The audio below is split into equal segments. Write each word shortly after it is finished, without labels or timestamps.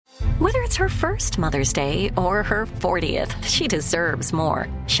Whether it's her first Mother's Day or her 40th, she deserves more.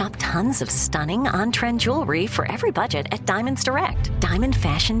 Shop tons of stunning on-trend jewelry for every budget at Diamonds Direct. Diamond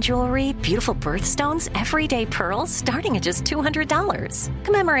fashion jewelry, beautiful birthstones, everyday pearls starting at just $200.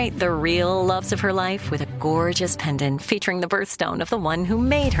 Commemorate the real loves of her life with a gorgeous pendant featuring the birthstone of the one who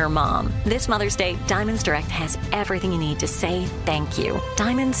made her mom. This Mother's Day, Diamonds Direct has everything you need to say thank you.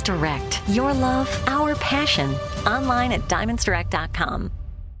 Diamonds Direct. Your love, our passion. Online at diamondsdirect.com.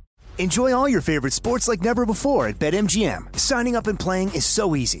 Enjoy all your favorite sports like never before at BetMGM. Signing up and playing is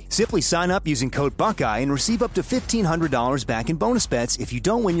so easy. Simply sign up using code Buckeye and receive up to $1,500 back in bonus bets if you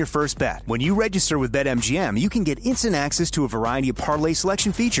don't win your first bet. When you register with BetMGM, you can get instant access to a variety of parlay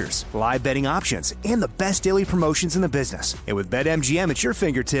selection features, live betting options, and the best daily promotions in the business. And with BetMGM at your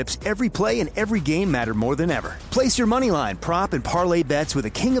fingertips, every play and every game matter more than ever. Place your moneyline, prop, and parlay bets with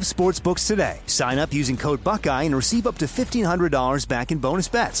the king of sportsbooks today. Sign up using code Buckeye and receive up to $1,500 back in bonus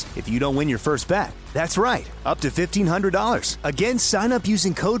bets if you don't win your first bet. That's right, up to $1,500. Again, sign up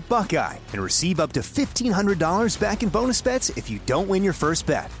using code Buckeye and receive up to $1,500 back in bonus bets if you don't win your first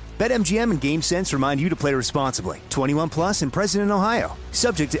bet. BetMGM and GameSense remind you to play responsibly. 21 plus and present in Ohio.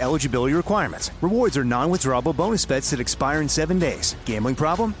 Subject to eligibility requirements. Rewards are non-withdrawable bonus bets that expire in 7 days. Gambling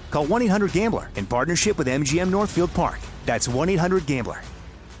problem? Call 1-800-GAMBLER in partnership with MGM Northfield Park. That's 1-800-GAMBLER.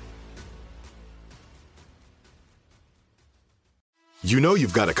 You know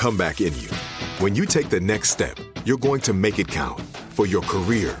you've got a comeback in you. When you take the next step, you're going to make it count. For your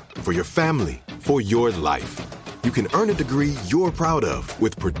career, for your family, for your life. You can earn a degree you're proud of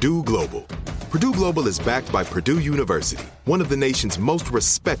with Purdue Global. Purdue Global is backed by Purdue University, one of the nation's most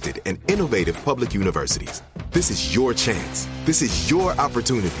respected and innovative public universities. This is your chance. This is your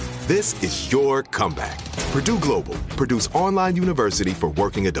opportunity. This is your comeback. Purdue Global, Purdue's online university for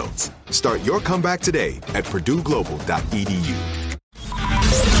working adults. Start your comeback today at purdueglobal.edu.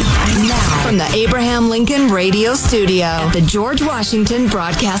 Now, from the Abraham Lincoln Radio Studio, the George Washington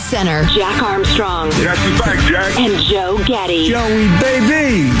Broadcast Center, Jack Armstrong. Yes, you're back, Jack. And Joe Getty. Joey,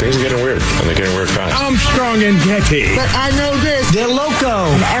 baby. Things are getting weird, and they're getting weird fast. Armstrong and Getty. But I know this. They're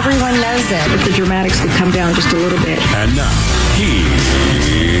loco. And everyone knows it. If the dramatics could come down just a little bit. And now, here's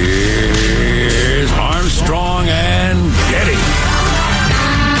Armstrong and Getty.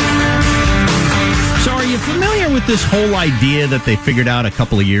 So are you familiar with this whole idea that they figured out a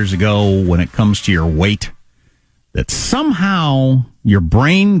couple of years ago when it comes to your weight? That somehow your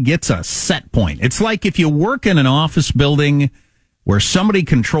brain gets a set point. It's like if you work in an office building where somebody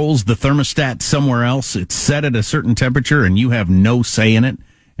controls the thermostat somewhere else, it's set at a certain temperature and you have no say in it,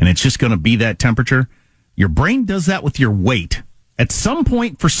 and it's just going to be that temperature. Your brain does that with your weight. At some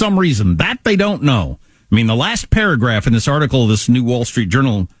point, for some reason, that they don't know. I mean, the last paragraph in this article, this new Wall Street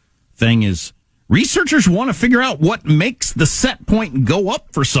Journal thing is, researchers want to figure out what makes the set point go up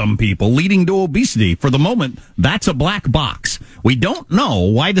for some people, leading to obesity. For the moment, that's a black box. We don't know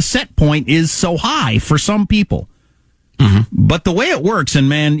why the set point is so high for some people. Mm-hmm. But the way it works, and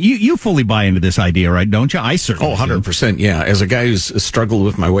man, you fully buy into this idea, right? Don't you? I certainly 100%, yeah. As a guy who's struggled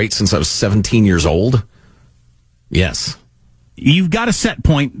with my weight since I was 17 years old, yes. You've got a set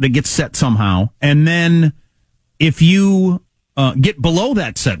point that gets set somehow, and then if you get below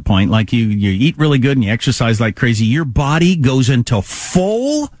that set point, like you eat really good and you exercise like crazy, your body goes into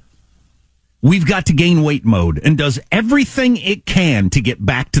full, we've got to gain weight mode, and does everything it can to get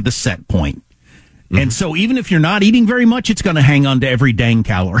back to the set point. Mm-hmm. And so even if you're not eating very much, it's going to hang on to every dang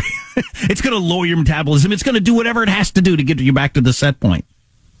calorie. It's going to lower your metabolism. It's going to do whatever it has to do to get you back to the set point,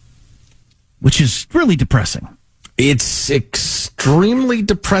 which is really depressing. It's extremely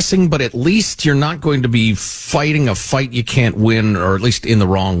depressing, but at least you're not going to be fighting a fight you can't win, or at least in the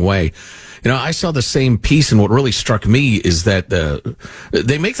wrong way. You know, I saw the same piece, and what really struck me is that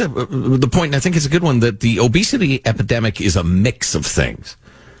they make the point, and I think it's a good one, that the obesity epidemic is a mix of things,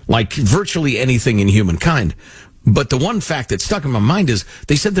 like virtually anything in humankind. But the one fact that stuck in my mind is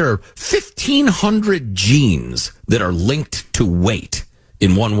they said there are 1,500 genes that are linked to weight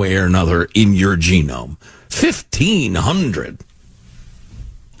in one way or another in your genome. 1,500.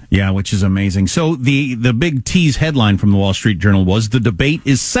 Yeah, which is amazing. So the big tease headline from the Wall Street Journal was the debate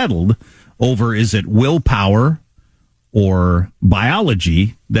is settled over, is it willpower or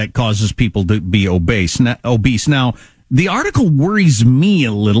biology that causes people to be obese? Now, the article worries me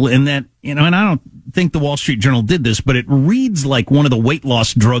a little in that, you know, and I don't think the Wall Street Journal did this, but it reads like one of the weight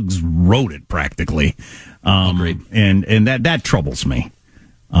loss drugs wrote it practically. Agreed. And that troubles me.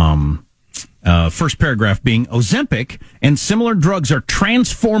 First paragraph being, Ozempic and similar drugs are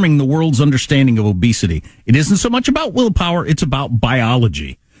transforming the world's understanding of obesity. It isn't so much about willpower, it's about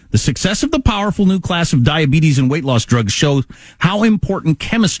biology. The success of the powerful new class of diabetes and weight loss drugs shows how important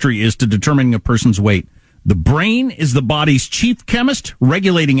chemistry is to determining a person's weight. The brain is the body's chief chemist,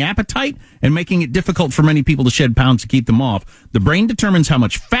 regulating appetite and making it difficult for many people to shed pounds to keep them off. The brain determines how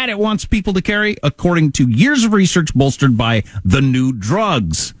much fat it wants people to carry, according to years of research bolstered by the new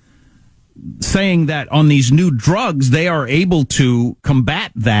drugs. Saying that on these new drugs, they are able to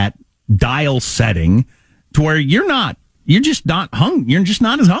combat that dial setting to where you're just not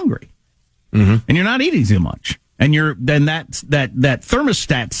as hungry. Mm-hmm. And you're not eating so much. And that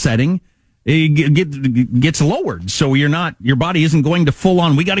thermostat setting, it gets lowered, so your body isn't going to full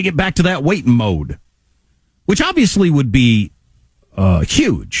on, we got to get back to that weight mode, which obviously would be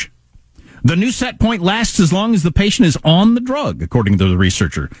huge. The new set point lasts as long as the patient is on the drug, according to the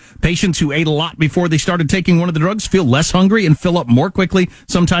researcher. Patients who ate a lot before they started taking one of the drugs feel less hungry and fill up more quickly,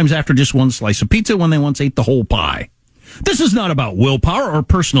 sometimes after just one slice of pizza when they once ate the whole pie. This is not about willpower or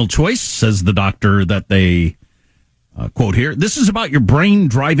personal choice, says the doctor that they quote here. This is about your brain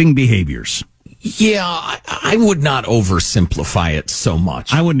driving behaviors. Yeah, I would not oversimplify it so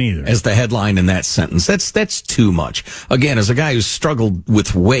much. I wouldn't either. As the headline in that sentence. That's too much. Again, as a guy who's struggled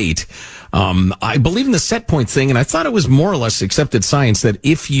with weight, I believe in the set point thing, and I thought it was more or less accepted science that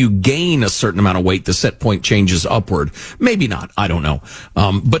if you gain a certain amount of weight, the set point changes upward. Maybe not. I don't know.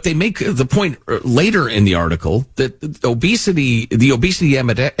 But they make the point later in the article that the obesity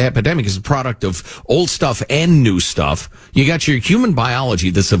epidemic is a product of old stuff and new stuff. You got your human biology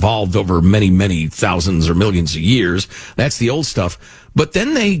that's evolved over many thousands or millions of years. That's the old stuff. But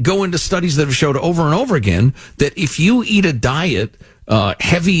then they go into studies that have showed over and over again that if you eat a diet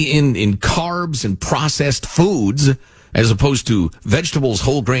heavy in carbs and processed foods, as opposed to vegetables,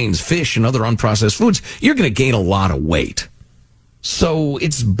 whole grains, fish, and other unprocessed foods, you're going to gain a lot of weight. So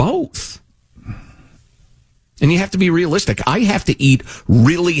it's both. And you have to be realistic. I have to eat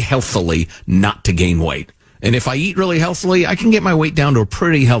really healthily not to gain weight. And if I eat really healthily, I can get my weight down to a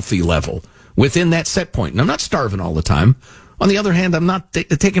pretty healthy level within that set point. And I'm not starving all the time. On the other hand, I'm not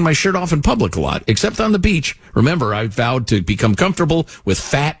taking my shirt off in public a lot, except on the beach. Remember, I vowed to become comfortable with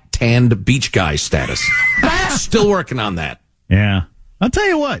fat, tanned beach guy status. Still working on that. Yeah. I'll tell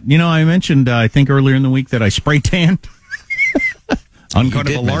you what. I mentioned, I think earlier in the week that I spray tanned. You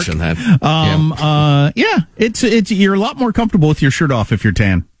did mention that. It's you're a lot more comfortable with your shirt off if you're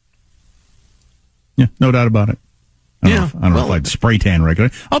tan. Yeah, no doubt about it. I don't know if I'd spray tan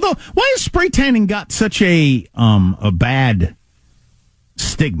regularly. Although, why has spray tanning got such a bad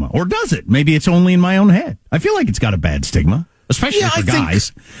stigma? Or does it? Maybe it's only in my own head. I feel like it's got a bad stigma, especially for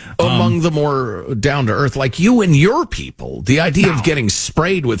guys. Among the more down to earth, like you and your people, the idea of getting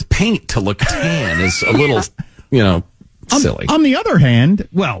sprayed with paint to look tan is a little, silly. On the other hand,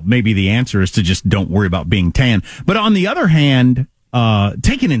 well, maybe the answer is to just don't worry about being tan. But on the other hand,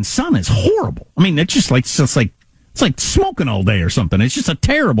 taking in sun is horrible. I mean, it's like smoking all day or something. It's just a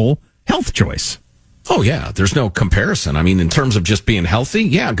terrible health choice. Oh, yeah. There's no comparison. I mean, in terms of just being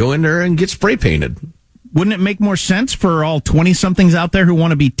healthy, go in there and get spray painted. Wouldn't it make more sense for all 20-somethings out there who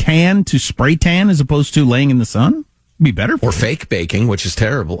want to be tan to spray tan as opposed to laying in the sun? Be better for or fake baking, which is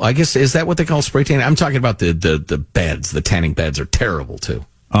terrible. I guess, is that what they call spray tanning? I'm talking about the beds. The tanning beds are terrible, too.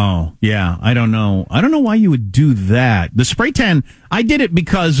 Oh, yeah. I don't know why you would do that. The spray tan, I did it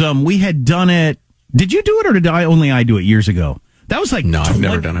because we had done it. Did you do it or did I do it years ago? That was like... No, I've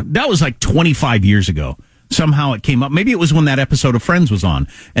never done it. That was like 25 yeyears ago. Somehow it came up. Maybe it was when that episode of Friends was on.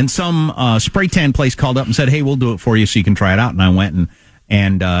 And some spray tan place called up and said, hey, we'll do it for you so you can try it out. And I went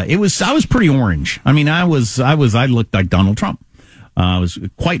and I was pretty orange. I mean, I looked like Donald Trump. I was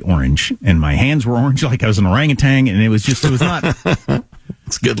quite orange and my hands were orange like I was an orangutan. And it was not...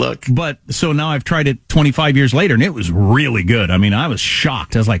 It's good luck. But so now I've tried it 25 years later and it was really good. I mean, I was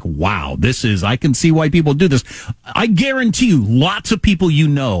shocked. I was like, wow, I can see why people do this. I guarantee you lots of people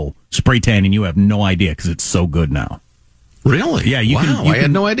spray tan and you have no idea because it's so good now. Really? Yeah. I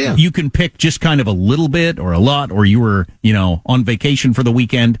had no idea. You can pick just kind of a little bit or a lot, or you were, on vacation for the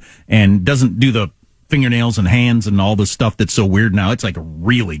weekend and doesn't do the fingernails and hands and all the stuff that's so weird now. It's like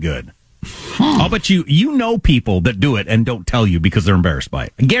really good. I'll bet you people that do it and don't tell you because they're embarrassed by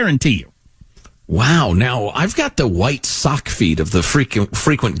it. I guarantee you. Wow. Now, I've got the white sock feet of the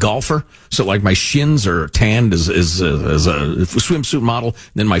frequent golfer. So, like, my shins are tanned as a swimsuit model.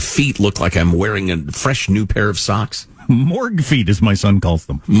 And then my feet look like I'm wearing a fresh new pair of socks. Morgue feet, as my son calls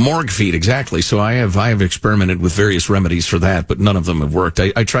them. Morgue feet, exactly. So I have experimented with various remedies for that, but none of them have worked.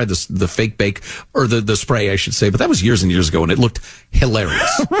 I tried the fake bake, or the spray, I should say, but that was years and years ago, and it looked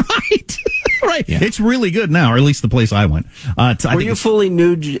hilarious. Right. Yeah. It's really good now, or at least the place I went. Were you fully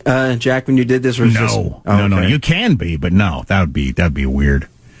nude, Jack, when you did this? Or no. You can be, but no, that'd be weird.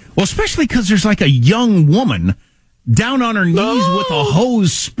 Well, especially because there's like a young woman down on her knees with a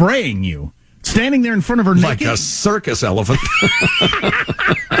hose spraying you, standing there in front of her like naked. a circus elephant.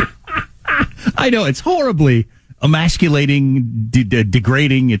 I know, it's horribly emasculating,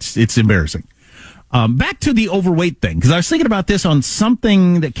 degrading. It's embarrassing. Back to the overweight thing, because I was thinking about this on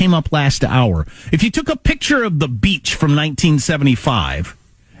something that came up last hour. If you took a picture of the beach from 1975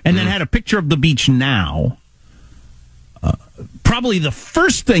 and then had a picture of the beach now, probably the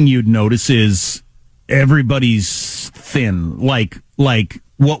first thing you'd notice is everybody's thin, like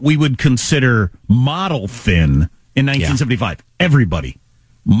what we would consider model thin in 1975. Yeah. Everybody,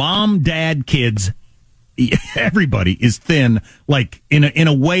 mom, dad, kids, everybody is thin, like in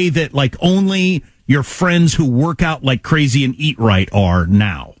a way that like only your friends who work out like crazy and eat right are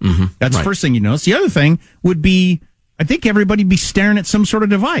now. Mm-hmm. That's the first thing you notice. The other thing would be, I think everybody'd be staring at some sort of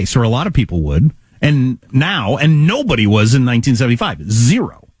device, or a lot of people would. And nobody was in 1975.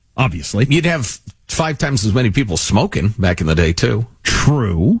 Zero, obviously. You'd have 5 times as many people smoking back in the day, too.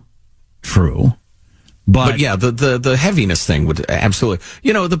 True. But yeah, the heaviness thing would absolutely,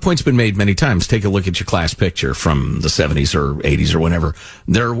 the point's been made many times. Take a look at your class picture from the 70s or 80s or whenever.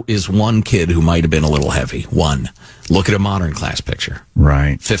 There is one kid who might have been a little heavy. One. Look at a modern class picture.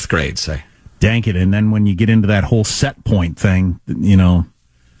 Right. 5th grade, say. Dank it. And then when you get into that whole set point thing, your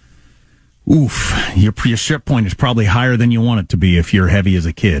set point is probably higher than you want it to be if you're heavy as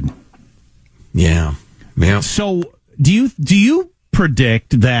a kid. Yeah. So do you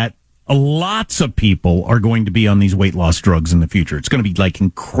predict that lots of people are going to be on these weight loss drugs in the future? It's going to be like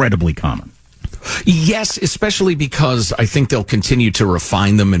incredibly common. Yes, especially because I think they'll continue to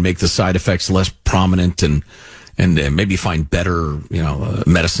refine them and make the side effects less prominent and maybe find better,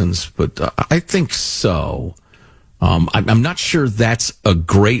 medicines. But I think so. I'm not sure that's a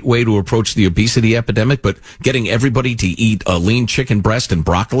great way to approach the obesity epidemic, but getting everybody to eat a lean chicken breast and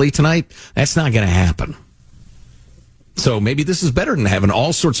broccoli tonight, that's not going to happen. So maybe this is better than having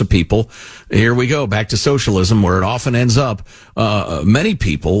all sorts of people. Here we go, back to socialism, where it often ends up. Many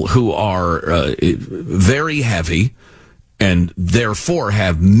people who are very heavy and therefore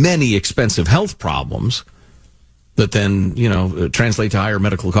have many expensive health problems that then, translate to higher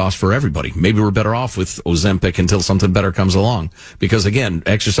medical costs for everybody. Maybe we're better off with Ozempic until something better comes along. Because again,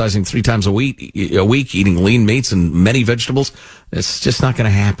 exercising 3 times a week, eating lean meats and many vegetables, it's just not going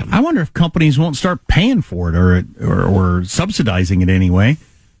to happen. I wonder if companies won't start paying for it or subsidizing it anyway.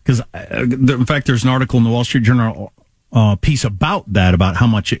 Because, in fact, there's an article in the Wall Street Journal piece about that, about how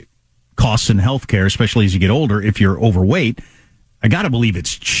much it costs in healthcare, especially as you get older, if you're overweight. I got to believe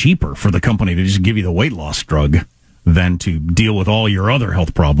it's cheaper for the company to just give you the weight loss drug than to deal with all your other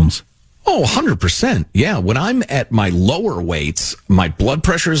health problems. Oh, 100%. Yeah. When I'm at my lower weights, my blood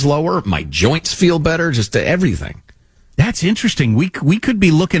pressure is lower, my joints feel better, just everything. That's interesting. We could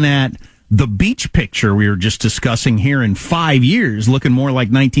be looking at the beach picture we were just discussing here in 5 years, looking more like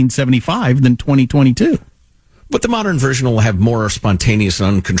 1975 than 2022. But the modern version will have more spontaneous and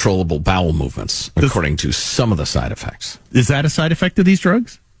uncontrollable bowel movements, according to some of the side effects. Is that a side effect of these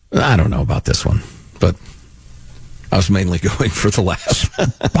drugs? I don't know about this one, but I was mainly going for the last.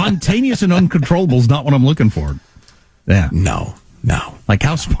 Spontaneous and uncontrollable is not what I'm looking for. Yeah. No. Like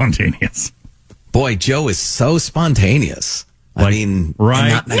how spontaneous? Boy, Joe is so spontaneous. Like, right,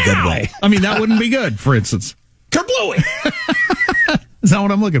 not in a good way. I mean, that wouldn't be good, for instance. Kerblooey! Is not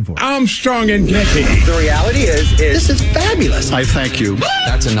what I'm looking for. Armstrong and Getty. The reality is this is fabulous. I thank you.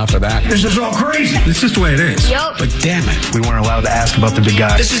 That's enough of that. This is all crazy. This is the way it is. Yep. But damn it. We weren't allowed to ask about the big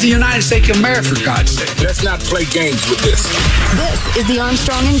guy. This is the United States of America, for God's sake. Let's not play games with this. This is the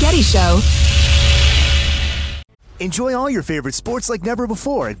Armstrong and Getty Show. Enjoy all your favorite sports like never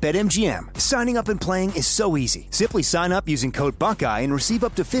before at BetMGM. Signing up and playing is so easy. Simply sign up using code Buckeye and receive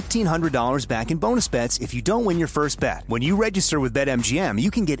up to $1,500 back in bonus bets if you don't win your first bet. When you register with BetMGM,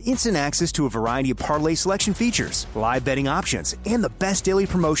 you can get instant access to a variety of parlay selection features, live betting options, and the best daily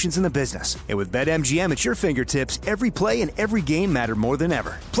promotions in the business. And with BetMGM at your fingertips, every play and every game matter more than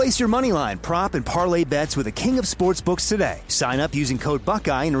ever. Place your moneyline, prop, and parlay bets with the king of sportsbooks today. Sign up using code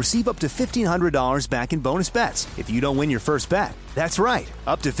Buckeye and receive up to $1,500 back in bonus bets if you don't win your first bet. That's right,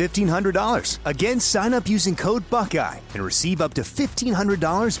 up to $1,500. Again, sign up using code Buckeye and receive up to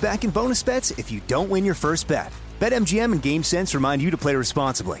 $1,500 back in bonus bets if you don't win your first bet. BetMGM and GameSense remind you to play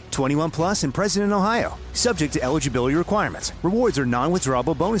responsibly. 21 plus and present in Ohio. Subject to eligibility requirements. Rewards are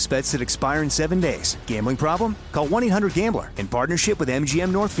non-withdrawable bonus bets that expire in 7 days. Gambling problem? Call 1-800-GAMBLER in partnership with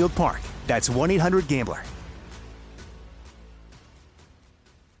MGM Northfield Park. That's 1-800-GAMBLER.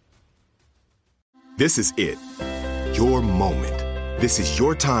 This is it. Your moment. This is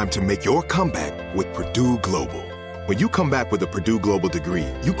your time to make your comeback with Purdue Global. When you come back with a Purdue Global degree,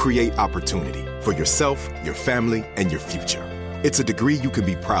 you create opportunity for yourself, your family, and your future. It's a degree you can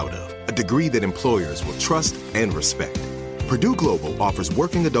be proud of, a degree that employers will trust and respect. Purdue Global offers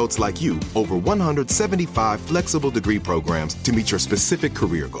working adults like you over 175 flexible degree programs to meet your specific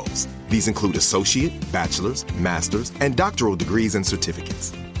career goals. These include associate, bachelor's, master's, and doctoral degrees and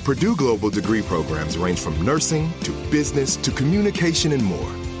certificates. Purdue Global degree programs range from nursing to business to communication and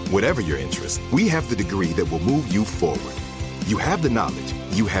more. Whatever your interest, we have the degree that will move you forward. You have the knowledge,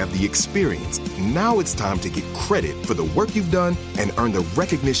 you have the experience. Now it's time to get credit for the work you've done and earn the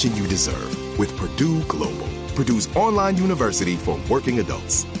recognition you deserve with Purdue Global, Purdue's online university for working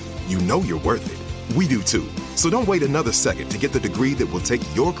adults. You know you're worth it. We do too. So don't wait another second to get the degree that will take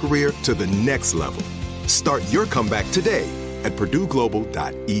your career to the next level. Start your comeback today at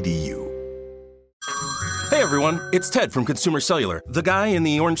purdueglobal.edu. Hey everyone, it's Ted from Consumer Cellular, the guy in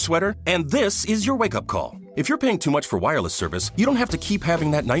the orange sweater, and this is your wake-up call. If you're paying too much for wireless service, you don't have to keep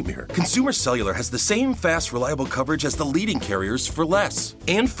having that nightmare. Consumer Cellular has the same fast, reliable coverage as the leading carriers for less.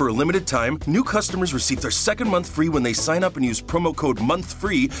 And for a limited time, new customers receive their second month free when they sign up and use promo code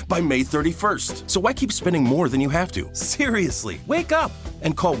MONTHFREE by May 31st. So why keep spending more than you have to? Seriously, wake up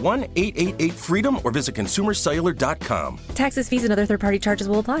and call 1-888-FREEDOM or visit consumercellular.com. Taxes, fees, and other third-party charges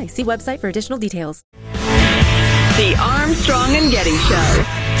will apply. See website for additional details. The Armstrong and Getty Show.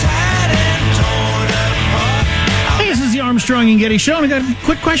 Hey, this is the Armstrong and Getty Show, and I got a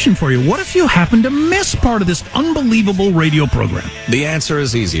quick question for you. What if you happen to miss part of this unbelievable radio program? The answer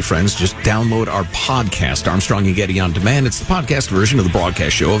is easy, friends. Just download our podcast, Armstrong and Getty On Demand. It's the podcast version of the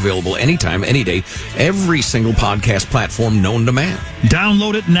broadcast show, available anytime, any day, every single podcast platform known to man.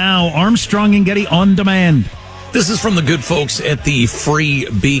 Download it now, Armstrong and Getty On Demand. This is from the good folks at the Free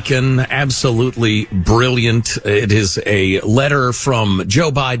Beacon. Absolutely brilliant. It is a letter from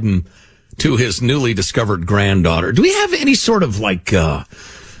Joe Biden to his newly discovered granddaughter. Do we have any sort of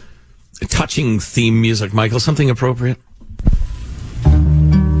touching theme music, Michael? Something appropriate?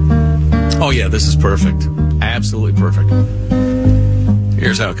 Oh yeah, this is perfect. Absolutely perfect.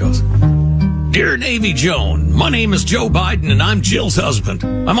 Here's how it goes. Dear Navy Joan, my name is Joe Biden and I'm Jill's husband.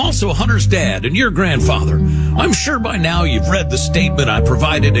 I'm also Hunter's dad and your grandfather. I'm sure by now you've read the statement I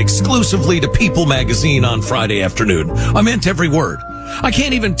provided exclusively to People magazine on Friday afternoon. I meant every word. I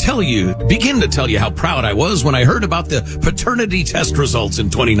can't even begin to tell you how proud I was when I heard about the paternity test results in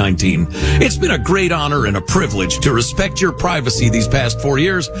 2019. It's been a great honor and a privilege to respect your privacy these past 4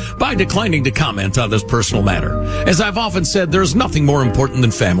 years by declining to comment on this personal matter. As I've often said, there's nothing more important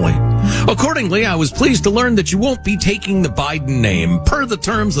than family. Accordingly, I was pleased to learn that you won't be taking the Biden name per the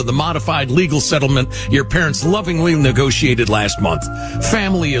terms of the modified legal settlement your parents lovingly negotiated last month.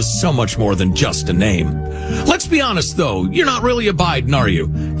 Family is so much more than just a name. Let's be honest, though, you're not really a Biden, are you?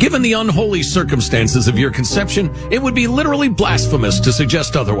 Given the unholy circumstances of your conception, it would be literally blasphemous to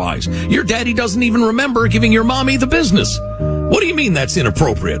suggest otherwise. Your daddy doesn't even remember giving your mommy the business. What do you mean that's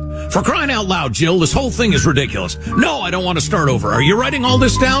inappropriate? For crying out loud, Jill, this whole thing is ridiculous. No, I don't want to start over. Are you writing all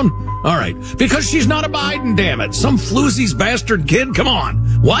this down? All right. Because she's not a Biden, damn it. Some floozy's bastard kid? Come on.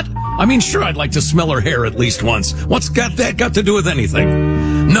 What? I mean, sure, I'd like to smell her hair at least once. What's got to do with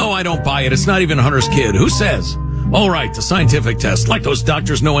anything? No, I don't buy it. It's not even Hunter's kid. Who says? All right, the scientific test. Like those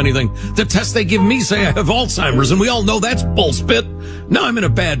doctors know anything. The tests they give me say I have Alzheimer's, and we all know that's bullspit. Now I'm in a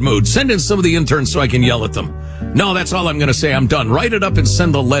bad mood. Send in some of the interns so I can yell at them. No, that's all I'm going to say. I'm done. Write it up and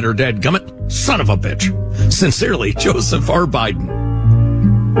send the letter, dadgummit. Son of a bitch. Sincerely, Joseph R. Biden.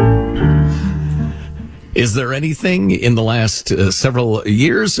 Is there anything in the last several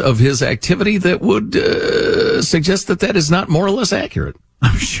years of his activity that would suggest that is not more or less accurate?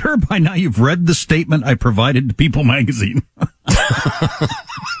 I'm sure by now you've read the statement I provided to People magazine.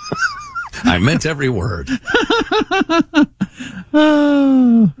 I meant every word.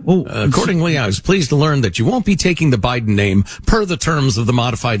 Accordingly, I was pleased to learn that you won't be taking the Biden name per the terms of the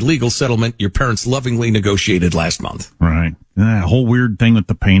modified legal settlement your parents lovingly negotiated last month. Right. That whole weird thing with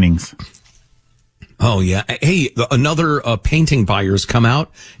the paintings. Oh, yeah. Hey, another painting buyer's come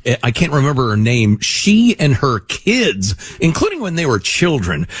out. I can't remember her name. She and her kids, including when they were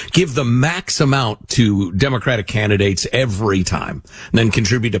children, give the max amount to Democratic candidates every time, and then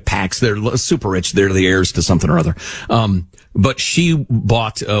contribute to PACs. They're super rich. They're the heirs to something or other. But she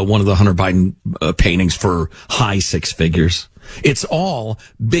bought one of the Hunter Biden paintings for high six figures. It's all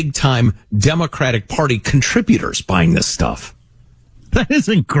big-time Democratic Party contributors buying this stuff. That is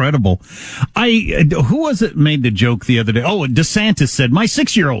incredible. Who was it made the joke the other day? Oh, DeSantis said, my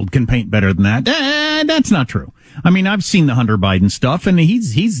 6-year-old can paint better than that. That's not true. I mean, I've seen the Hunter Biden stuff and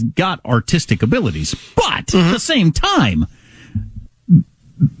he's got artistic abilities, but at the same time,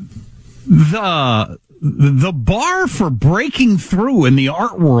 the the bar for breaking through in the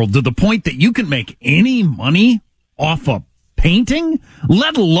art world to the point that you can make any money off a painting,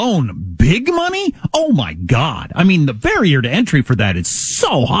 let alone big money? Oh, my God. I mean, the barrier to entry for that is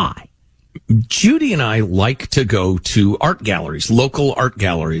so high. Judy and I like to go to art galleries, local art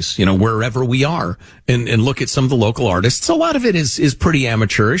galleries, wherever we are, and look at some of the local artists. A lot of it is pretty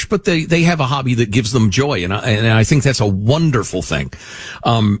amateurish, but they have a hobby that gives them joy, and I think that's a wonderful thing.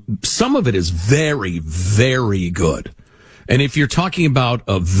 Some of it is very, very good. And if you're talking about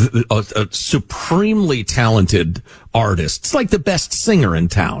a supremely talented artist, it's like the best singer in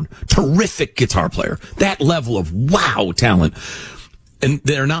town, terrific guitar player, that level of wow talent, and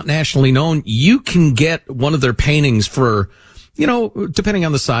they're not nationally known, you can get one of their paintings for, depending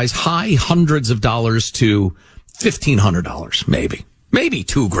on the size, high hundreds of dollars to $1,500, maybe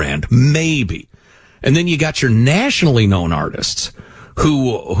 $2,000, maybe. And then you got your nationally known artists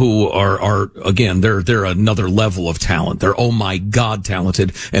who are again, they're another level of talent. They're, oh my God,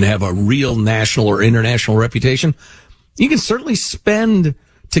 talented and have a real national or international reputation. You can certainly spend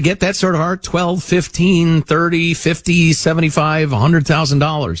to get that sort of art, $12, $15, $30, $50, $75,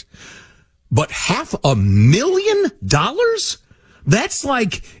 $100,000. But $500,000? That's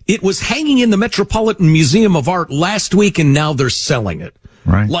like it was hanging in the Metropolitan Museum of Art last week and now they're selling it.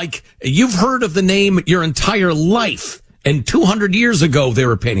 Right. Like you've heard of the name your entire life and 200 years ago they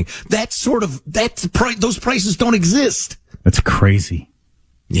were painting. Those prices don't exist. That's crazy.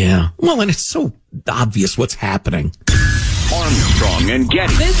 Yeah. Well, and it's so obvious what's happening. Armstrong and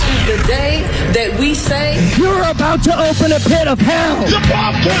Getty. This is the day that we say you're about to open a pit of hell. The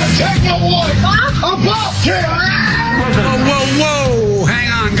Bobcat, take my wife. A Bobcat. Whoa.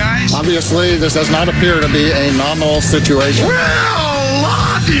 Hang on, guys. Obviously, this does not appear to be a nominal situation. Well,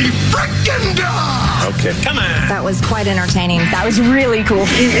 Lottie frickin' dog. Okay. Come on. That was quite entertaining. That was really cool.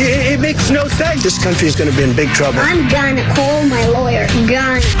 It makes no sense. This country is going to be in big trouble. I'm gonna call my lawyer.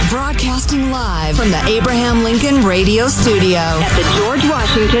 Gonna. Broadcasting live from the Abraham Lincoln Radio Studio at the George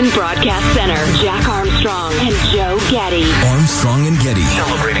Washington Broadcast Center. Jack Armstrong and Joe Getty. Armstrong and Getty.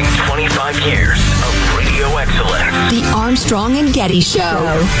 Celebrating 25 years of radio excellence. The Armstrong and Getty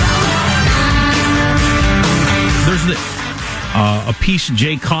Show. There's a piece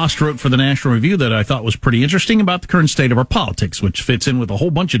Jay Cost wrote for the National Review that I thought was pretty interesting about the current state of our politics, which fits in with a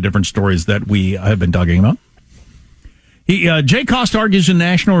whole bunch of different stories that we have been talking about. Jay Cost argues in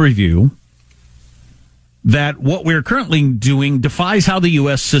National Review that what we're currently doing defies how the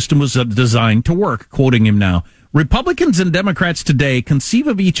U.S. system was designed to work. Quoting him now, Republicans and Democrats today conceive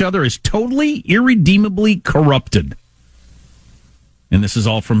of each other as totally, irredeemably corrupted. And this is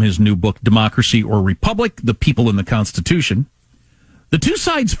all from his new book, Democracy or Republic, The People in the Constitution. The two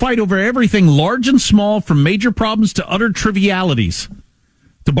sides fight over everything large and small, from major problems to utter trivialities.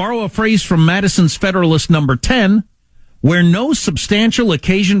 To borrow a phrase from Madison's Federalist Number 10, where no substantial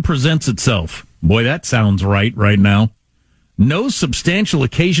occasion presents itself. Boy, that sounds right now. No substantial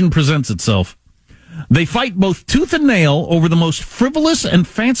occasion presents itself. They fight both tooth and nail over the most frivolous and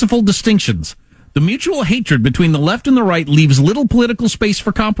fanciful distinctions. The mutual hatred between the left and the right leaves little political space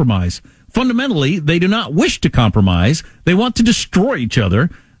for compromise. Fundamentally, they do not wish to compromise. They want to destroy each other.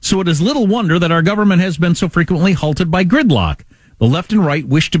 So it is little wonder that our government has been so frequently halted by gridlock. The left and right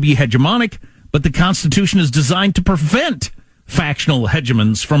wish to be hegemonic, but the Constitution is designed to prevent factional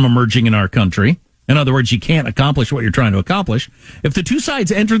hegemons from emerging in our country. In other words, you can't accomplish what you're trying to accomplish. If the two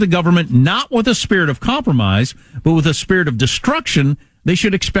sides enter the government not with a spirit of compromise, but with a spirit of destruction, they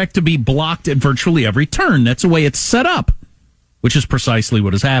should expect to be blocked at virtually every turn. That's the way it's set up, which is precisely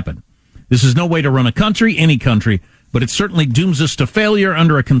what has happened. This is no way to run a country, any country, but it certainly dooms us to failure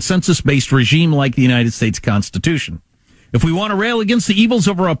under a consensus-based regime like the United States Constitution. If we want to rail against the evils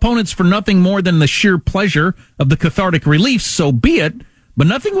of our opponents for nothing more than the sheer pleasure of the cathartic relief, so be it, but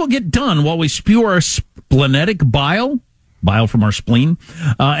nothing will get done while we spew our splenetic bile from our spleen,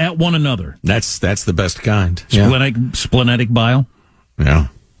 at one another. That's the best kind. Splenetic bile. Yeah.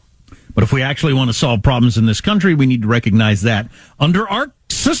 But if we actually want to solve problems in this country, we need to recognize that under our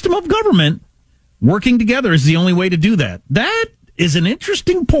system of government, working together is the only way to do that. That is an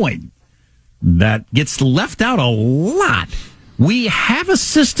interesting point that gets left out a lot. We have a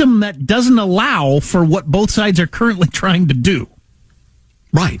system that doesn't allow for what both sides are currently trying to do.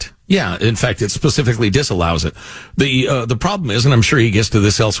 Right. Yeah. In fact, it specifically disallows it. The problem is, and I'm sure he gets to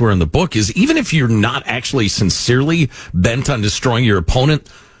this elsewhere in the book, is even if you're not actually sincerely bent on destroying your opponent,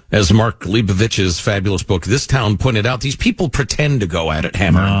 as Mark Leibovich's fabulous book, This Town, pointed out, these people pretend to go at it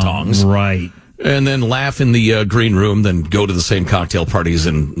hammer and tongs. Right. and then laugh in the green room, then go to the same cocktail parties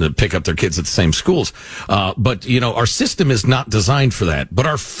and pick up their kids at the same schools. But, our system is not designed for that. But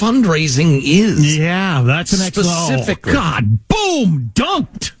our fundraising is. Yeah, that's an specifically. Oh, God, boom,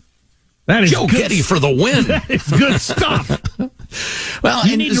 dunked. That is Joe Getty for the win. That is good stuff. Well,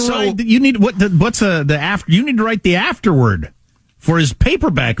 you need to write the afterword for his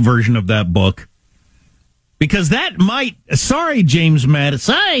paperback version of that book. Because that might... Sorry, James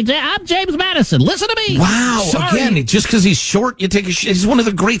Madison. Sorry, I'm James Madison. Listen to me. Wow. Sorry. Again, just because he's short, you take a shit. He's one of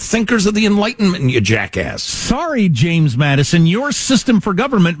the great thinkers of the Enlightenment, you jackass. Sorry, James Madison. Your system for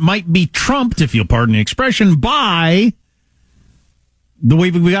government might be trumped, if you'll pardon the expression, by the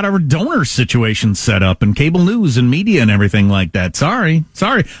way we got our donor situation set up and cable news and media and everything like that. Sorry.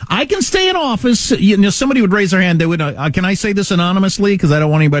 I can stay in office. Somebody would raise their hand. They would. Can I say this anonymously? Because I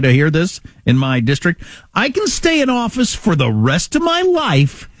don't want anybody to hear this in my district. I can stay in office for the rest of my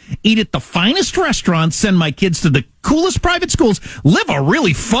life, eat at the finest restaurants, send my kids to the coolest private schools, live a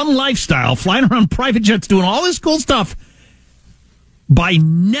really fun lifestyle, flying around private jets, doing all this cool stuff, by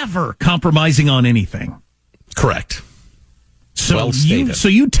never compromising on anything. Correct. So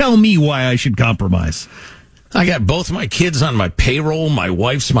you tell me why I should compromise. I got both my kids on my payroll. My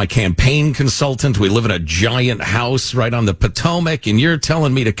wife's my campaign consultant. We live in a giant house right on the Potomac, and you're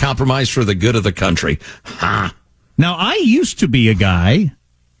telling me to compromise for the good of the country. Ha! Now, I used to be a guy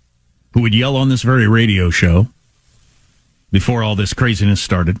who would yell on this very radio show before all this craziness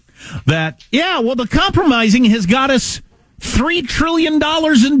started that, the compromising has got us $3 trillion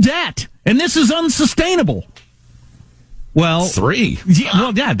in debt, and this is unsustainable. Well, 3.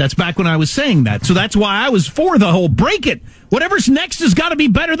 That's back when I was saying that. So that's why I was for the whole break it. Whatever's next has got to be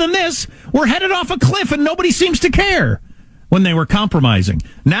better than this. We're headed off a cliff and nobody seems to care when they were compromising.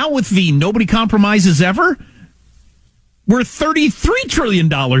 Now with the nobody compromises ever, we're $33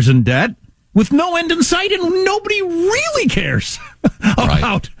 trillion in debt with no end in sight and nobody really cares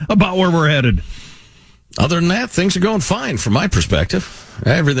about where we're headed. Other than that, things are going fine from my perspective.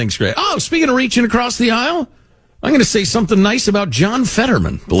 Everything's great. Oh, speaking of reaching across the aisle, I'm going to say something nice about John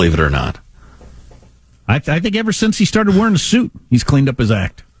Fetterman, believe it or not. I think ever since he started wearing a suit, he's cleaned up his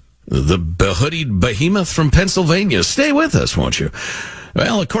act. The behoodied behemoth from Pennsylvania. Stay with us, won't you?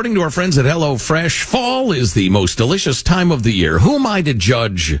 Well, according to our friends at HelloFresh, fall is the most delicious time of the year. Who am I to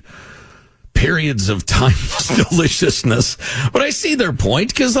judge periods of timeless deliciousness? But I see their point,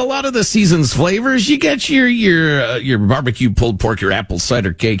 because a lot of the season's flavors, you get your barbecue pulled pork, your apple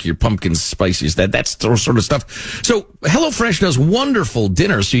cider cake, your pumpkin spices, that's the sort of stuff. So HelloFresh does wonderful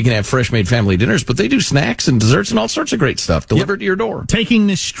dinners, so you can have fresh-made family dinners, but they do snacks and desserts and all sorts of great stuff delivered to your door. Taking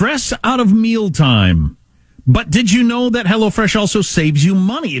the stress out of mealtime. But did you know that HelloFresh also saves you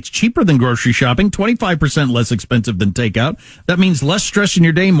money? It's cheaper than grocery shopping, 25% less expensive than takeout. That means less stress in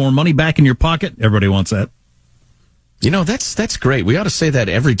your day, more money back in your pocket. Everybody wants that. That's great. We ought to say that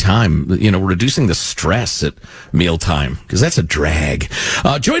every time, reducing the stress at mealtime, because that's a drag.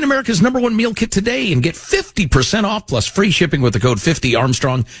 Join America's #1 meal kit today and get 50% off plus free shipping with the code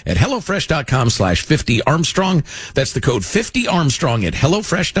 50Armstrong at HelloFresh.com/50Armstrong. That's the code 50Armstrong at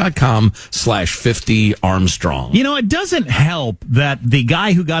HelloFresh.com/50Armstrong. It doesn't help that the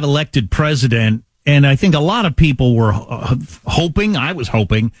guy who got elected president, and I think a lot of people were hoping, I was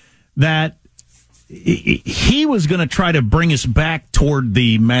hoping, that he was going to try to bring us back toward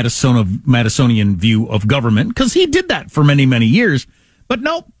the Madisonian view of government, because he did that for many, many years. But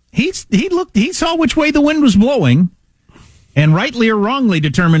nope, he saw which way the wind was blowing, and rightly or wrongly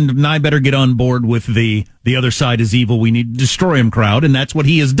determined, I better get on board with the other side is evil, we need to destroy him crowd, and that's what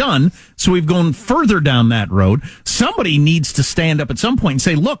he has done. So we've gone further down that road. Somebody needs to stand up at some point and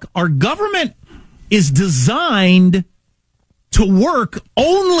say, look, our government is designed to work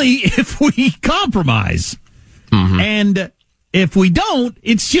only if we compromise. Mm-hmm. And if we don't,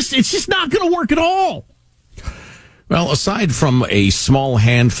 it's just not going to work at all. Well, aside from a small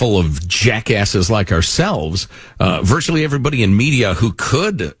handful of jackasses like ourselves, virtually everybody in media who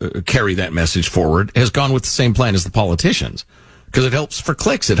could carry that message forward has gone with the same plan as the politicians, because it helps for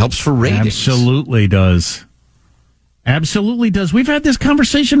clicks. It helps for ratings. Absolutely does. Absolutely does. We've had this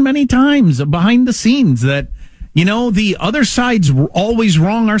conversation many times behind the scenes that, the other side's always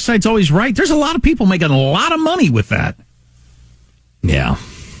wrong, our side's always right. There's a lot of people making a lot of money with that. Yeah.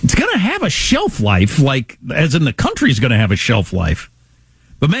 It's going to have a shelf life, as in the country's going to have a shelf life.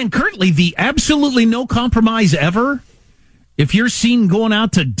 But man, currently, the absolutely no compromise ever. If you're seen going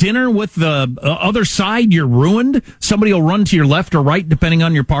out to dinner with the other side, you're ruined. Somebody will run to your left or right, depending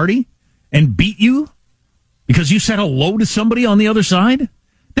on your party, and beat you because you said hello to somebody on the other side.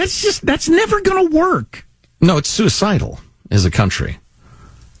 That's never going to work. No, it's suicidal as a country.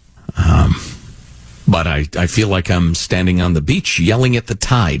 But I feel like I'm standing on the beach yelling at the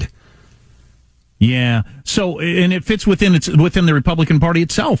tide. Yeah. So, and it fits within the Republican Party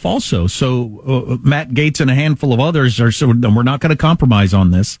itself also. So Matt Gaetz and a handful of others we're not going to compromise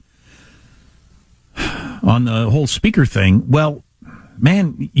on this, on the whole speaker thing. Well,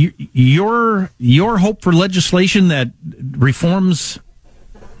 man, your hope for legislation that reforms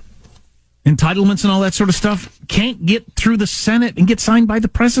entitlements and all that sort of stuff can't get through the Senate and get signed by the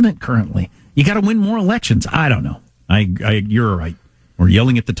president currently. You got to win more elections. I don't know. You're right. We're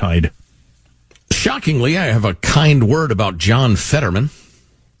yelling at the tide. Shockingly, I have a kind word about John Fetterman.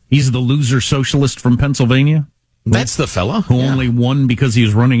 He's the loser socialist from Pennsylvania. That's the fella who only won because he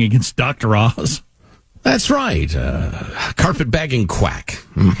was running against Dr. Oz. That's right. Carpetbagging quack.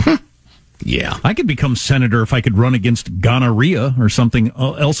 Mm-hmm. Yeah. I could become senator if I could run against gonorrhea or something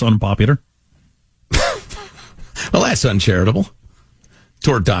else unpopular. Well, that's uncharitable.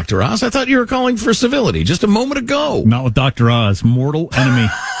 Toward Dr. Oz. I thought you were calling for civility just a moment ago. Not with Dr. Oz. Mortal enemy.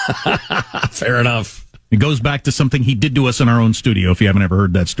 Fair enough. It goes back to something he did to us in our own studio, if you haven't ever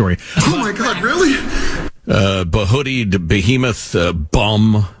heard that story. Oh, my God, really? Behoodied behemoth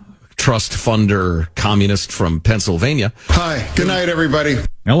bum trust funder communist from Pennsylvania. Hi. Good night, everybody.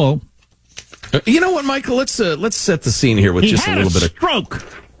 Hello. You know what, Michael? Let's set the scene here with just a little bit of stroke.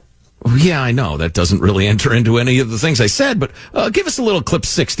 Yeah, I know. That doesn't really enter into any of the things I said, but give us a little clip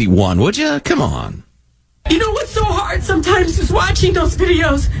 61, would you? Come on. You know what's so hard sometimes is watching those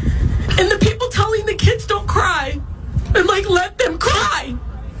videos and the people telling the kids don't cry. And, let them cry.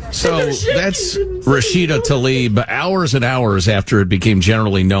 So that's Rashida Tlaib, hours and hours after it became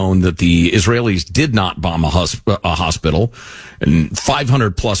generally known that the Israelis did not bomb a hospital, and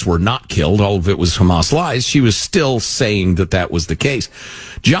 500 plus were not killed. All of it was Hamas lies. She was still saying that was the case.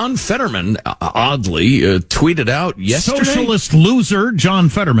 John Fetterman, oddly, tweeted out yesterday. Socialist loser John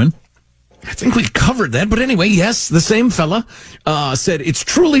Fetterman. I think we covered that. But anyway, yes, the same fella said, it's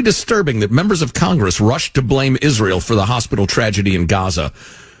truly disturbing that members of Congress rushed to blame Israel for the hospital tragedy in Gaza.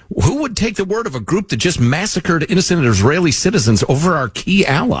 Who would take the word of a group that just massacred innocent Israeli citizens over our key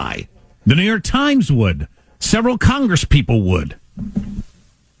ally? The New York Times would. Several Congress people would.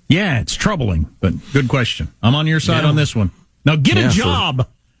 Yeah, it's troubling, but good question. I'm on your side on this one. Now get a job.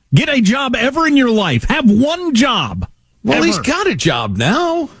 Get a job ever in your life. Have one job. Well, ever. He's got a job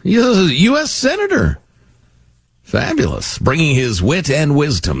now. He's a U.S. Senator. Fabulous. Bringing his wit and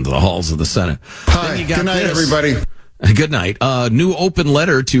wisdom to the halls of the Senate. Hi. Good night, everybody. Good night. New open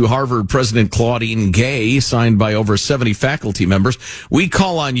letter to Harvard President Claudine Gay, signed by over 70 faculty members. We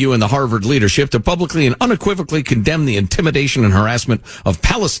call on you and the Harvard leadership to publicly and unequivocally condemn the intimidation and harassment of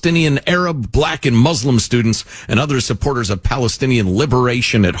Palestinian, Arab, Black, and Muslim students and other supporters of Palestinian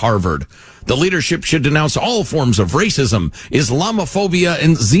liberation at Harvard. The leadership should denounce all forms of racism, Islamophobia,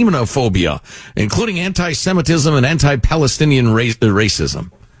 and xenophobia, including anti-Semitism and anti-Palestinian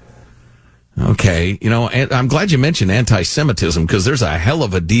racism. Okay, I'm glad you mentioned anti-Semitism because there's a hell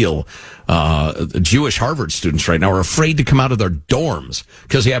of a deal. Jewish Harvard students right now are afraid to come out of their dorms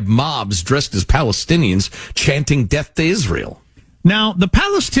because you have mobs dressed as Palestinians chanting death to Israel. Now, the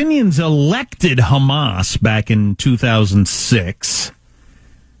Palestinians elected Hamas back in 2006.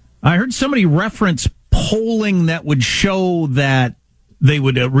 I heard somebody reference polling that would show that they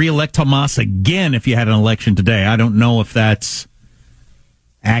would re-elect Hamas again if you had an election today. I don't know if that's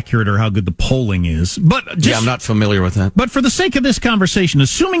accurate or how good the polling is. But I'm not familiar with that. But for the sake of this conversation,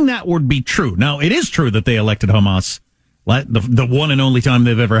 assuming that would be true. Now, it is true that they elected Hamas the one and only time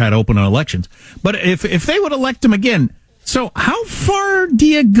they've ever had open elections. But if they would elect him again, so how far do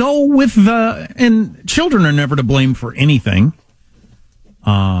you go with and children are never to blame for anything.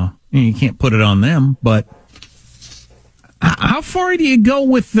 You can't put it on them, but how far do you go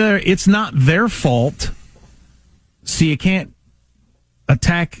with it's not their fault, so you can't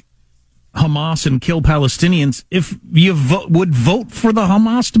attack Hamas and kill Palestinians if you would vote for the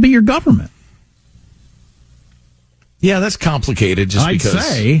Hamas to be your government? Yeah, that's complicated just because. I'd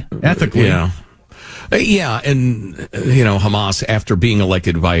say, ethically. Yeah, and, Hamas, after being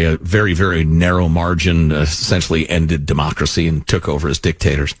elected by a very, very narrow margin, essentially ended democracy and took over as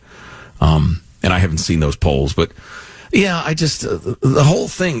dictators. And I haven't seen those polls, but yeah, I just, the whole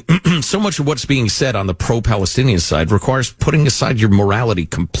thing, so much of what's being said on the pro-Palestinian side requires putting aside your morality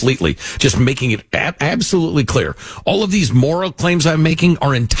completely, just making it absolutely clear. All of these moral claims I'm making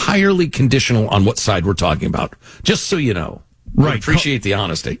are entirely conditional on what side we're talking about, just so you know. Right. I appreciate the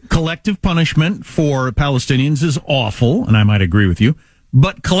honesty. Collective punishment for Palestinians is awful, and I might agree with you,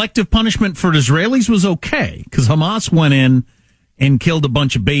 but collective punishment for Israelis was okay, because Hamas went in and killed a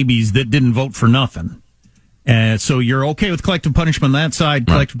bunch of babies that didn't vote for nothing. And so you're okay with collective punishment on that side.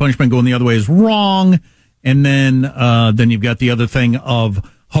 Collective punishment going the other way is wrong. And then you've got the other thing of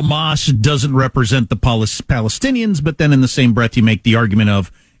Hamas doesn't represent the Palestinians, but then in the same breath you make the argument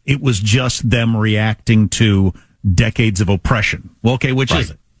of it was just them reacting to decades of oppression. Well, okay, which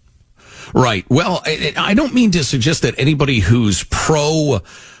is it? Right. Well, I don't mean to suggest that anybody who's pro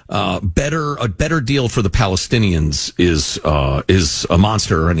a better deal for the Palestinians is a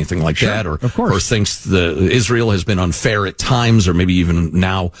monster or anything like that, or thinks Israel has been unfair at times, or maybe even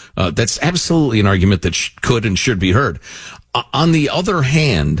now. That's absolutely an argument that could and should be heard. On the other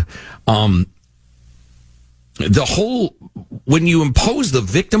hand, when you impose the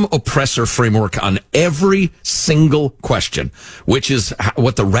victim oppressor framework on every single question, which is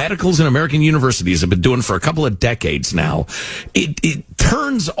what the radicals in American universities have been doing for a couple of decades now, it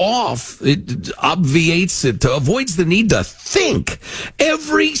turns off, it obviates, it avoids the need to think.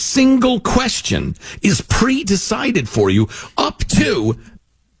 Every single question is pre-decided for you up to,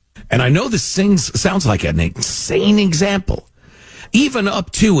 and I know this sounds like an insane example, even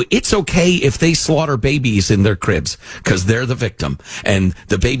up to, it's okay if they slaughter babies in their cribs because they're the victim and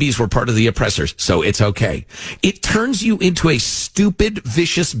the babies were part of the oppressors, so it's okay. It turns you into a stupid,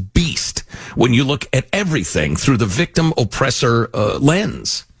 vicious beast when you look at everything through the victim-oppressor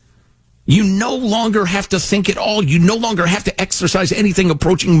lens. You no longer have to think at all. You no longer have to exercise anything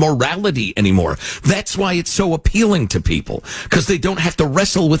approaching morality anymore. That's why it's so appealing to people, because they don't have to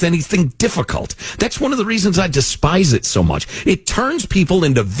wrestle with anything difficult. That's one of the reasons I despise it so much. It turns people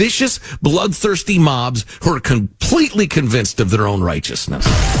into vicious, bloodthirsty mobs who are completely convinced of their own righteousness.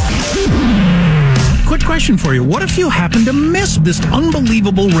 Quick question for you. What if you happen to miss this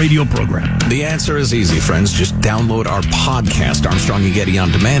unbelievable radio program? The answer is easy, friends. Just download our podcast, Armstrong and Getty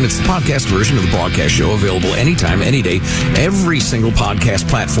On Demand. It's the podcast version of the broadcast show, available anytime, any day, every single podcast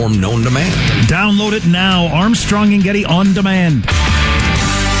platform known to man. Download it now. Armstrong and Getty On Demand.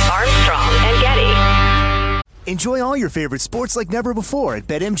 Armstrong and Getty. Enjoy all your favorite sports like never before at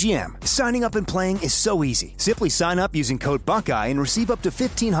BetMGM. Signing up and playing is so easy. Simply sign up using code Buckeye and receive up to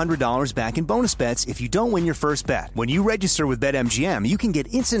 $1,500 back in bonus bets if you don't win your first bet. When you register with BetMGM, you can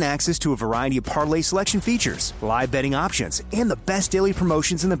get instant access to a variety of parlay selection features, live betting options, and the best daily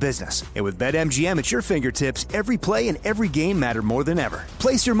promotions in the business. And with BetMGM at your fingertips, every play and every game matter more than ever.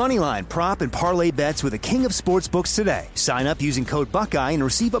 Place your moneyline, prop, and parlay bets with the king of sportsbooks today. Sign up using code Buckeye and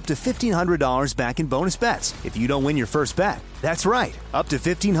receive up to $1,500 back in bonus bets if you don't win your first bet. That's right, up to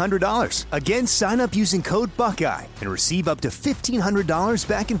 $1,500. Again, sign up using code Buckeye and receive up to $1,500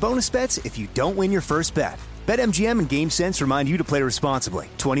 back in bonus bets if you don't win your first bet. BetMGM and GameSense remind you to play responsibly.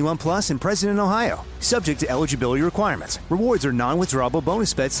 21 plus and present in Ohio. Subject to eligibility requirements. Rewards are non-withdrawable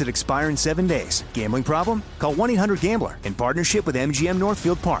bonus bets that expire in 7 days. Gambling problem? Call 1-800-GAMBLER in partnership with MGM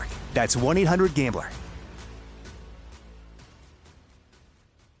Northfield Park. That's 1-800-GAMBLER.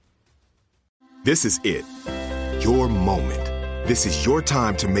 This is it. Your moment. This is your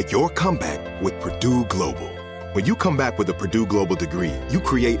time to make your comeback with Purdue Global. When you come back with a Purdue Global degree, you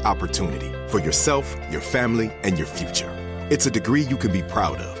create opportunity for yourself, your family, and your future. It's a degree you can be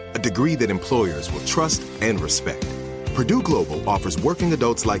proud of, a degree that employers will trust and respect. Purdue Global offers working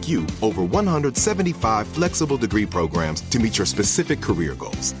adults like you over 175 flexible degree programs to meet your specific career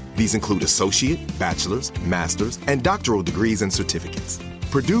goals. These include associate, bachelor's, master's, and doctoral degrees and certificates.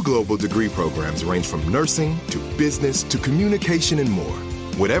 Purdue Global degree programs range from nursing to business to communication and more.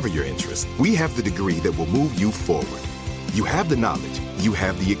 Whatever your interest, we have the degree that will move you forward. You have the knowledge, you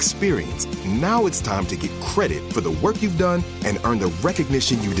have the experience. Now it's time to get credit for the work you've done and earn the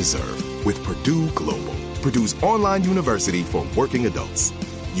recognition you deserve with Purdue Global, Purdue's online university for working adults.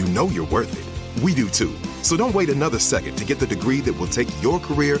 You know you're worth it. We do too. So don't wait another second to get the degree that will take your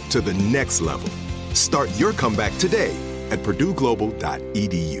career to the next level. Start your comeback today at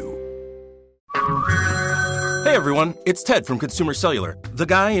purdueglobal.edu. Hey everyone, it's Ted from Consumer Cellular, the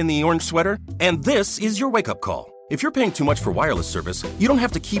guy in the orange sweater, and this is your wake-up call. If you're paying too much for wireless service, you don't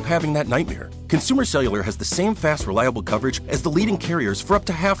have to keep having that nightmare. Consumer Cellular has the same fast, reliable coverage as the leading carriers for up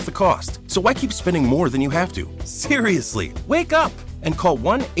to half the cost. So why keep spending more than you have to? Seriously, wake up and call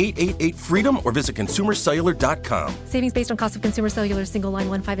 1-888-FREEDOM or visit consumercellular.com. Savings based on cost of Consumer Cellular single line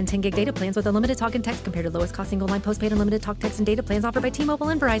 1, 5, and 10 gig data plans with unlimited talk and text compared to lowest cost single line postpaid unlimited talk, text, and data plans offered by T-Mobile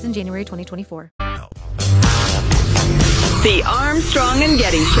and Verizon January 2024. The Armstrong and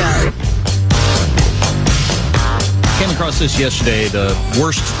Getty Show. Came across this yesterday, the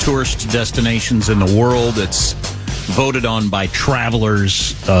worst tourist destinations in the world. It's voted on by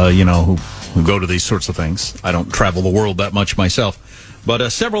travelers, who go to these sorts of things. I don't travel the world that much myself. But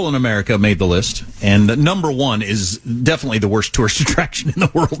several in America made the list, and number one is definitely the worst tourist attraction in the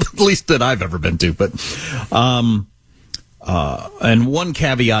world, at least that I've ever been to. But and one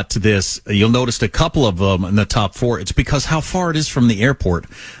caveat to this, you'll notice a couple of them in the top 4. It's because how far it is from the airport.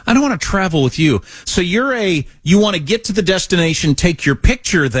 I don't want to travel with you. So you want to get to the destination, take your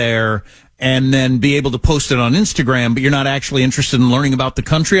picture there, and then be able to post it on Instagram, but you're not actually interested in learning about the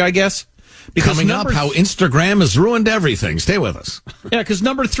country, I guess? Because coming up, how Instagram has ruined everything. Stay with us. Yeah, because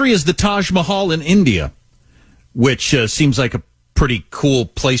number 3 is the Taj Mahal in India, which seems like a pretty cool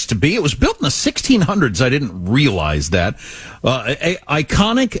place to be. It was built in the 1600s. I didn't realize that.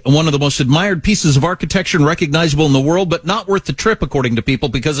 Iconic, one of the most admired pieces of architecture and recognizable in the world, but not worth the trip, according to people,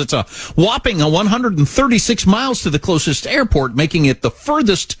 because it's a whopping 136 miles to the closest airport, making it the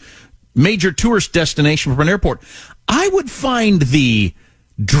furthest major tourist destination from an airport. I would find the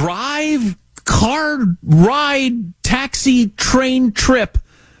drive, car ride, taxi, train trip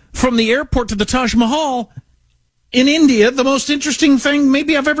from the airport to the Taj Mahal in India the most interesting thing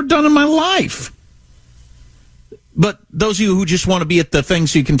maybe I've ever done in my life. But those of you who just want to be at the thing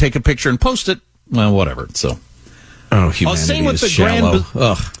so you can take a picture and post it, well, whatever. So, humanity same with is the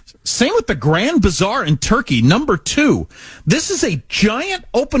shallow. Same with the Grand Bazaar in Turkey, number 2. This is a giant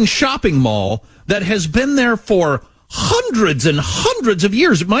open shopping mall that has been there for hundreds and hundreds of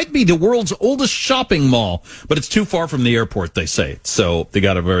years. It might be the world's oldest shopping mall, but it's too far from the airport, they say. So they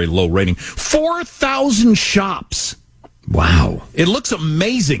got a very low rating. 4,000 shops. Wow. It looks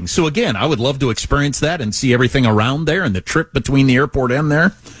amazing. So again, I would love to experience that and see everything around there and the trip between the airport and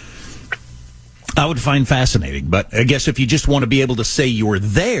there. I would find fascinating. But I guess if you just want to be able to say you're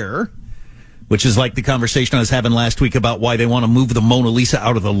there, which is like the conversation I was having last week about why they want to move the Mona Lisa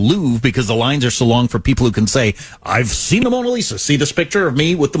out of the Louvre, because the lines are so long for people who can say, I've seen the Mona Lisa. See this picture of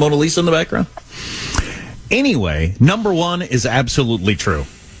me with the Mona Lisa in the background? Anyway, number 1 is absolutely true.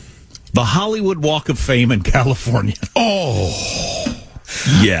 The Hollywood Walk of Fame in California. Oh,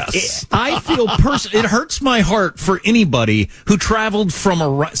 yes. I feel it hurts my heart for anybody who traveled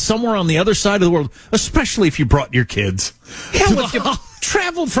from somewhere on the other side of the world, especially if you brought your kids. Hell, if you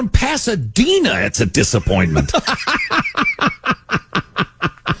traveled from Pasadena, it's a disappointment. The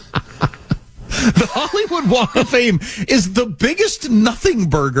Hollywood Walk of Fame is the biggest nothing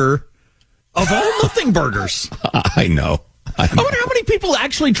burger of all nothing burgers. I know. I wonder how many people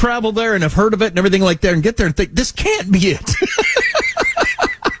actually travel there and have heard of it and everything like that and get there and think, this can't be it.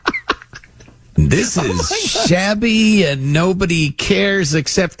 This is shabby and nobody cares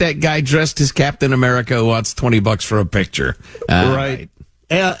except that guy dressed as Captain America who wants $20 for a picture. Right.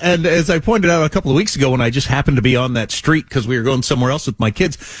 And as I pointed out a couple of weeks ago when I just happened to be on that street because we were going somewhere else with my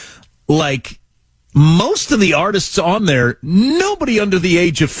kids, like most of the artists on there, nobody under the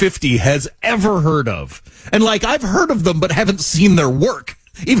age of 50 has ever heard of. And like I've heard of them but haven't seen their work.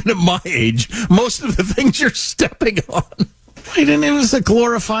 Even at my age, most of the things you're stepping on. Right, and it was a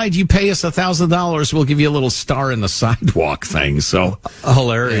glorified, you pay us $1,000, we'll give you a little star in the sidewalk thing. So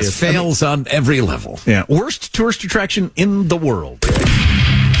hilarious. It fails on every level. Yeah, worst tourist attraction in the world.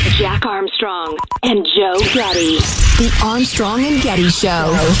 Jack Armstrong and Joe Getty. The Armstrong and Getty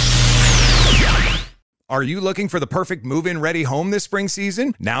Show. Are you looking for the perfect move-in ready home this spring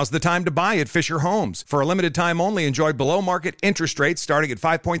season? Now's the time to buy at Fisher Homes. For a limited time only, enjoy below-market interest rates starting at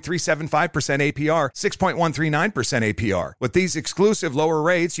 5.375% APR, 6.139% APR. With these exclusive lower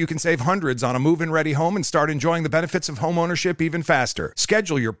rates, you can save hundreds on a move-in ready home and start enjoying the benefits of homeownership even faster.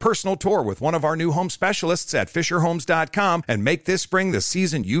 Schedule your personal tour with one of our new home specialists at FisherHomes.com and make this spring the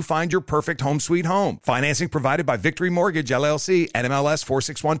season you find your perfect home sweet home. Financing provided by Victory Mortgage, LLC, NMLS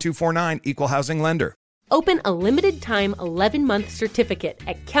 461249, Equal Housing Lender. Open a limited-time 11-month certificate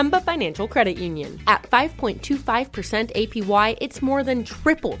at Kemba Financial Credit Union. At 5.25% APY, it's more than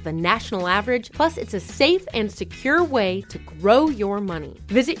triple the national average, plus it's a safe and secure way to grow your money.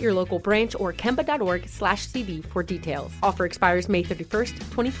 Visit your local branch or kemba.org/CD for details. Offer expires May 31st,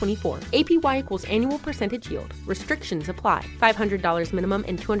 2024. APY equals annual percentage yield. Restrictions apply. $500 minimum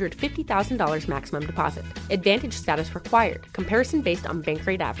and $250,000 maximum deposit. Advantage status required. Comparison based on bank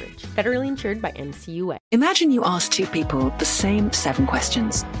rate average. Federally insured by NCUA. Imagine you ask two people the same 7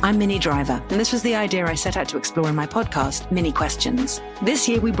 questions. I'm Minnie Driver, and this was the idea I set out to explore in my podcast, Minnie Questions. This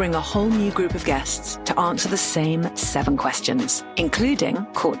year, we bring a whole new group of guests to answer the same 7 questions, including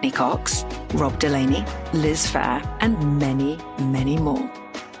Courtney Cox, Rob Delaney, Liz Phair, and many, many more.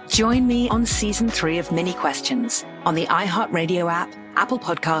 Join me on Season 3 of Minnie Questions on the iHeartRadio app, Apple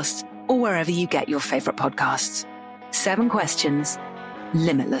Podcasts, or wherever you get your favorite podcasts. 7 questions,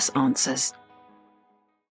 limitless answers.